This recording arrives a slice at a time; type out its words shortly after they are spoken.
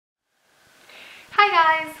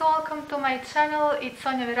guys, welcome to my channel. It's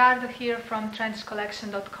Sonia Verardo here from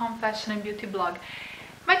trenchcollection.com fashion and beauty blog.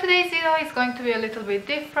 My today's video is going to be a little bit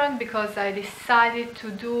different because I decided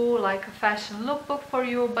to do like a fashion lookbook for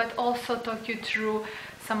you, but also talk you through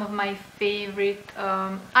some of my favorite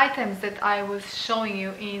items that I was showing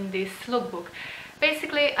you in this lookbook.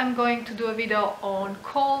 Basically, I'm going to do a video on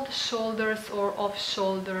cold shoulders or off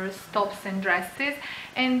shoulders tops and dresses.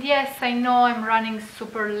 And yes, I know I'm running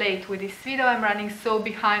super late with this video, I'm running so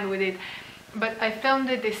behind with it. But I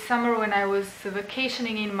filmed it this summer when I was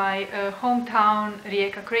vacationing in my hometown,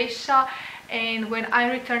 Rijeka, Croatia. And when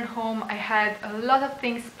I returned home, I had a lot of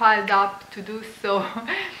things piled up to do, so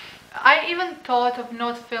I even thought of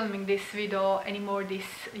not filming this video anymore this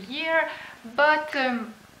year. But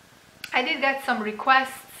I did get some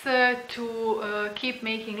requests to keep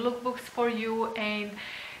making lookbooks for you, and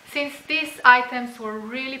since these items were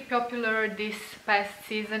really popular this past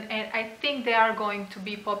season, and I think they are going to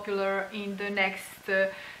be popular in the next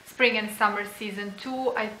spring and summer season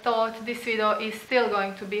too, I thought this video is still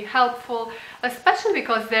going to be helpful, especially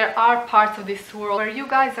because there are parts of this world where you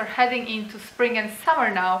guys are heading into spring and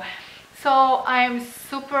summer now. So I'm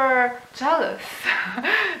super jealous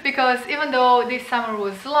because even though this summer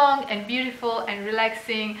was long and beautiful and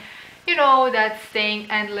relaxing, you know that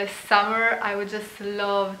saying endless summer, I would just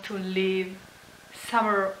love to live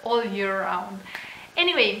summer all year round.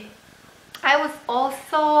 Anyway, I was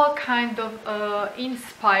also kind of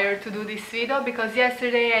inspired to do this video because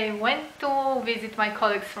yesterday I went to visit my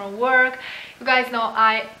colleagues from work. You guys know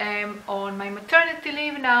I am on my maternity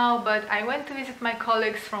leave now, but I went to visit my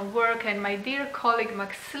colleagues from work, and my dear colleague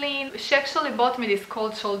Maxine, she actually bought me this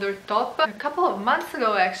cold shoulder top a couple of months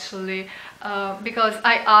ago actually, because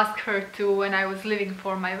I asked her to when I was leaving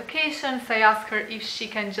for my vacations. I asked her if she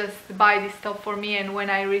can just buy this top for me, and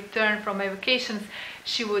when I return from my vacations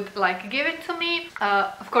she would like give it to me.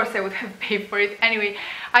 Of course I would have paid for it. Anyway,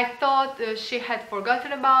 I thought she had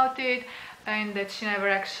forgotten about it and that she never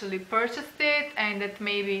actually purchased it and that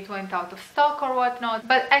maybe it went out of stock or whatnot,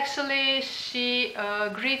 but actually she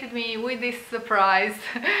greeted me with this surprise.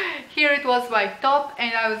 Here it was my top,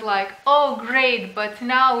 and I was like, oh great, but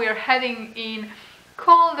now we are heading in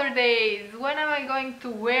colder days. When am I going to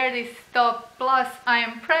wear this top? Plus I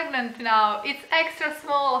am pregnant now, it's extra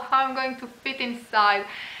small, how I'm going to fit inside?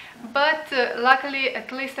 But luckily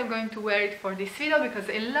at least I'm going to wear it for this video because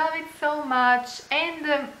I love it so much.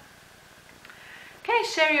 And can I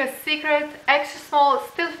share you a secret? Extra small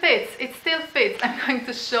still fits, it still fits. I'm going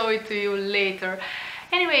to show it to you later.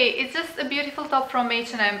 Anyway, it's just a beautiful top from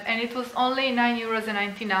H&M, and it was only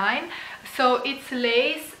 9,99 €. So it's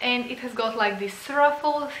lace, and it has got like this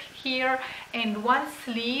ruffle here and one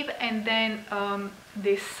sleeve, and then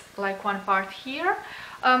this like one part here.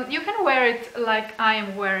 You can wear it like I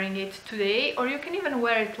am wearing it today, or you can even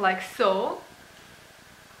wear it like so.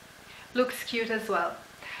 Looks cute as well.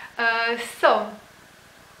 So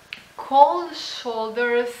cold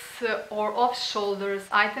shoulders or off shoulders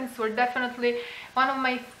items were definitely one of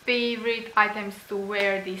my favorite items to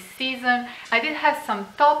wear this season. I did have some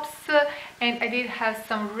tops and I did have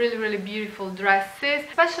some really beautiful dresses,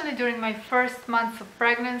 especially during my first months of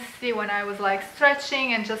pregnancy when I was like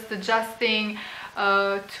stretching and just adjusting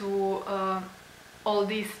to all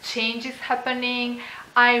these changes happening.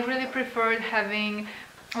 I really preferred having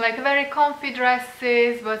like very comfy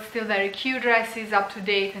dresses, but still very cute dresses,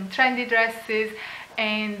 up-to-date and trendy dresses.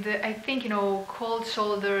 And I think, you know, cold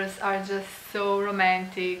shoulders are just so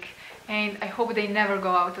romantic, and I hope they never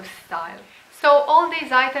go out of style. So all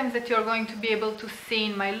these items that you're going to be able to see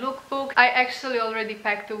in my lookbook, I actually already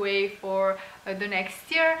packed away for the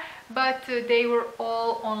next year, but they were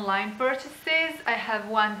all online purchases. I have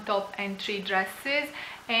one top and 3 dresses,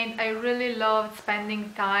 and I really loved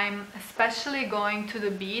spending time, especially going to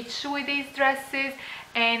the beach with these dresses.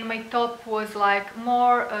 And my top was like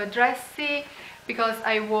more dressy because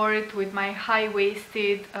I wore it with my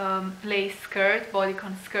high-waisted lace skirt,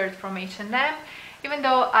 bodycon skirt from H&M. Even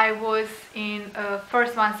though I was in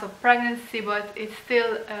first months of pregnancy, but it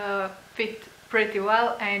still fit pretty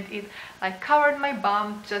well, and it like covered my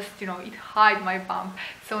bump, just, you know, it hid my bump,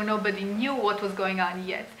 so nobody knew what was going on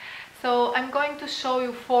yet. So I'm going to show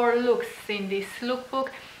you 4 looks in this lookbook,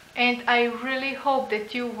 and I really hope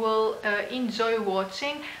that you will enjoy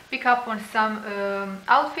watching, pick up on some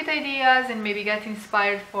outfit ideas, and maybe get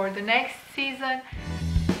inspired for the next season.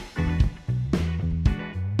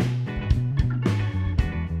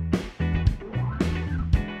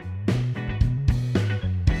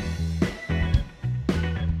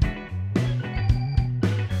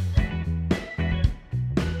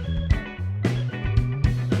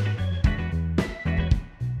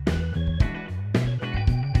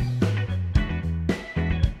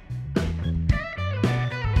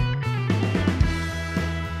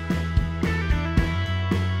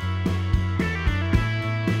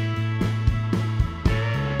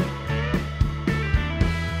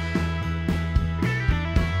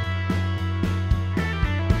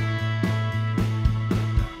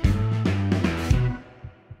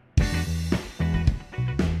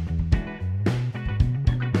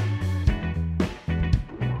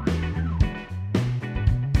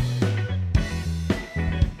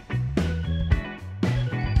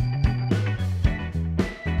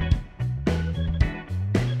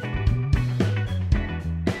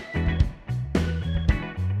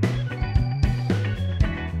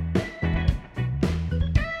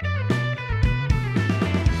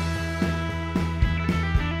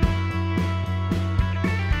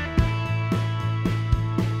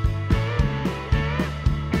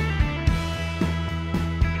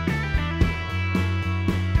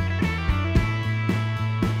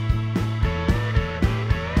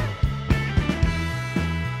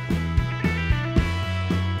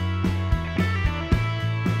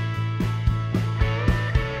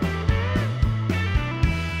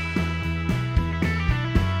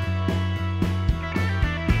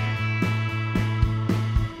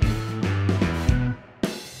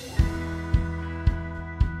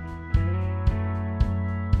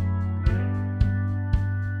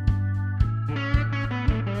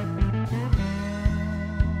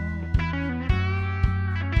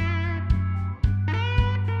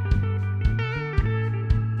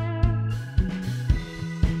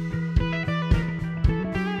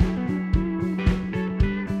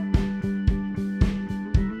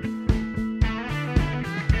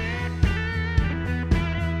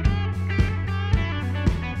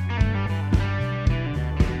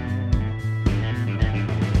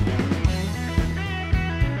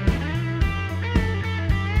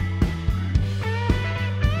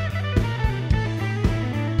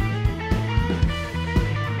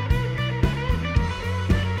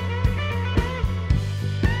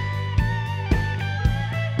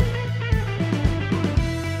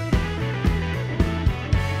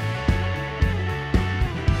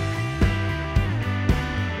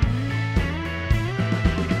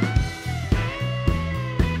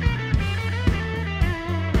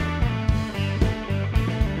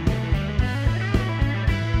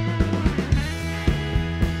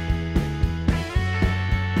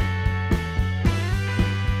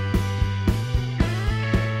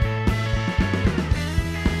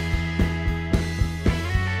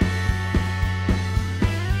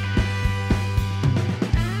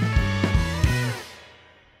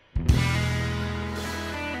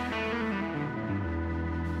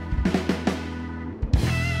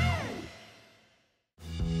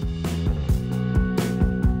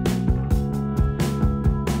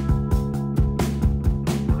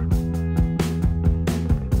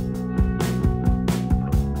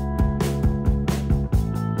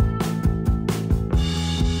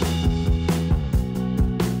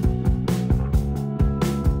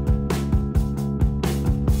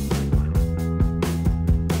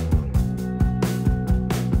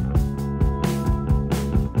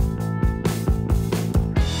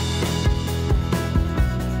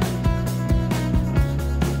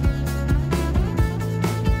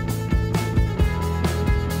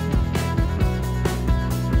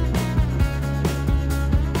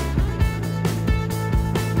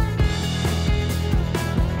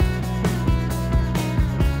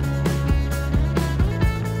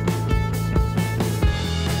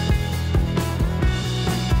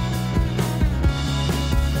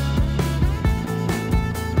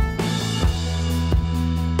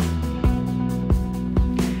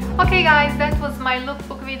 my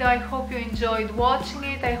lookbook video. I hope you enjoyed watching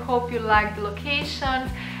it. I hope you liked the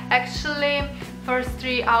locations. Actually, first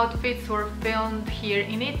 3 outfits were filmed here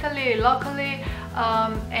in Italy, locally,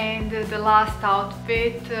 and the last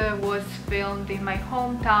outfit was filmed in my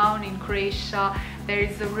hometown in Croatia. There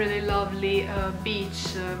is a really lovely beach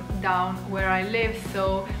down where I live,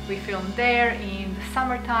 so we filmed there in the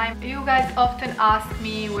summertime. You guys often ask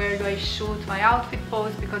me where do I shoot my outfit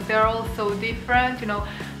posts, because they're all so different, you know,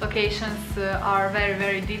 locations are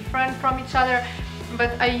very different from each other.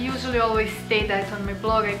 But I usually always state that on my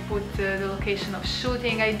blog. I put the location of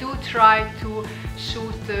shooting. I do try to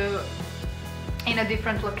shoot in a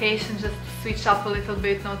different location, just to switch up a little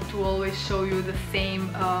bit, not to always show you the same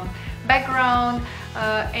background,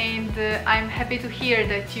 and I'm happy to hear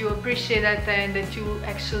that you appreciate that and that you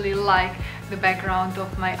actually like the background of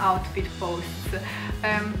my outfit posts.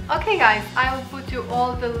 Okay guys, I will put you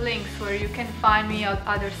all the links where you can find me on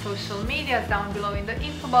other social medias down below in the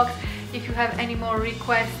info box. If you have any more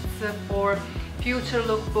requests for future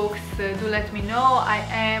lookbooks, do let me know. I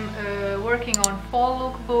am working on fall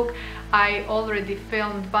lookbook. I already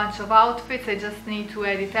filmed a bunch of outfits, I just need to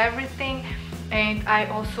edit everything. And I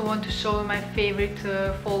also want to show my favorite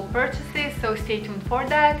fall purchases, so stay tuned for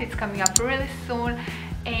that. It's coming up really soon.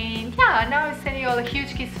 And yeah, now I'm sending you all a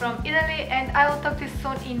huge kiss from Italy, and I will talk to you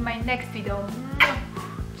soon in my next video.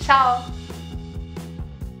 Ciao!